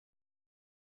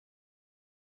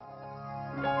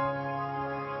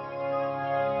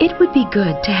It would be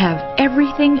good to have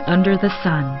everything under the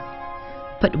sun.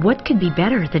 But what could be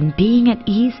better than being at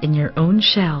ease in your own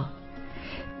shell?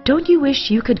 Don't you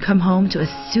wish you could come home to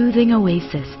a soothing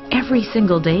oasis every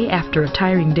single day after a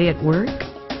tiring day at work?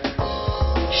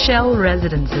 Shell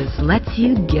Residences lets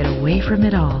you get away from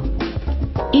it all.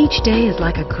 Each day is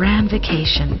like a grand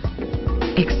vacation.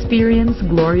 Experience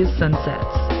glorious sunsets,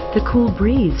 the cool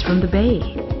breeze from the bay,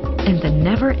 and the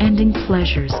never-ending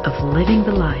pleasures of living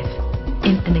the life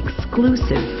in an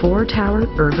exclusive 4-tower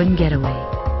urban getaway.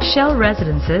 Shell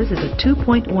Residences is a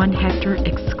 2.1-hectare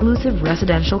exclusive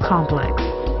residential complex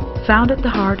found at the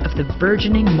heart of the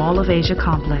burgeoning Mall of Asia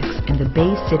complex in the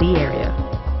Bay City area.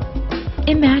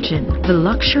 Imagine the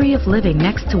luxury of living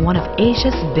next to one of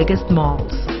Asia's biggest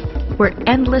malls, where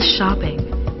endless shopping,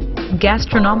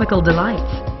 gastronomical delights,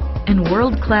 and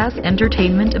world-class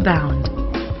entertainment abound.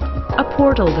 A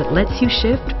portal that lets you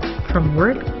shift from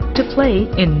work to play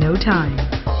in no time.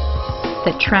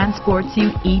 That transports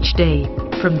you each day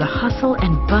from the hustle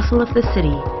and bustle of the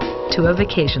city to a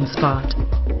vacation spot.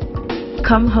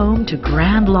 Come home to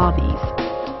grand lobbies.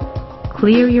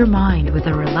 Clear your mind with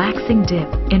a relaxing dip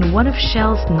in one of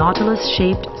Shell's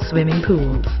Nautilus-shaped swimming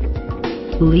pools.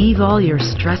 Leave all your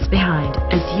stress behind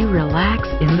as you relax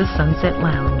in the Sunset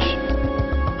Lounge.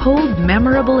 Hold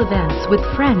memorable events with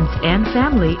friends and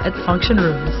family at function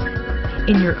rooms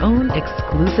in your own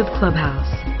exclusive clubhouse.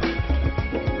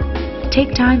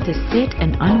 Take time to sit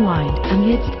and unwind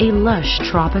amidst a lush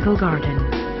tropical garden.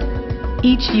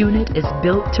 Each unit is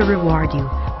built to reward you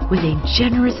with a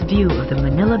generous view of the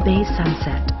Manila Bay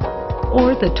sunset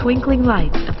or the twinkling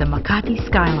lights of the Makati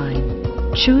skyline.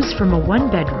 Choose from a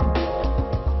 1-bedroom,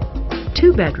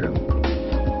 2-bedroom,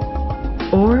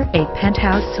 or a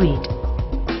penthouse suite.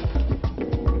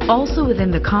 Also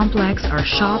within the complex are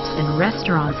shops and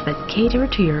restaurants that cater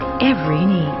to your every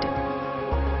need.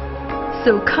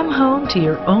 So come home to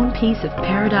your own piece of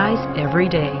paradise every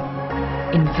day.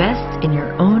 Invest in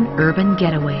your own urban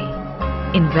getaway.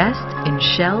 Invest in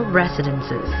Shell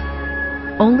Residences.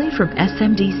 Only from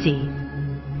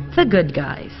SMDC. The good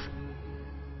guys.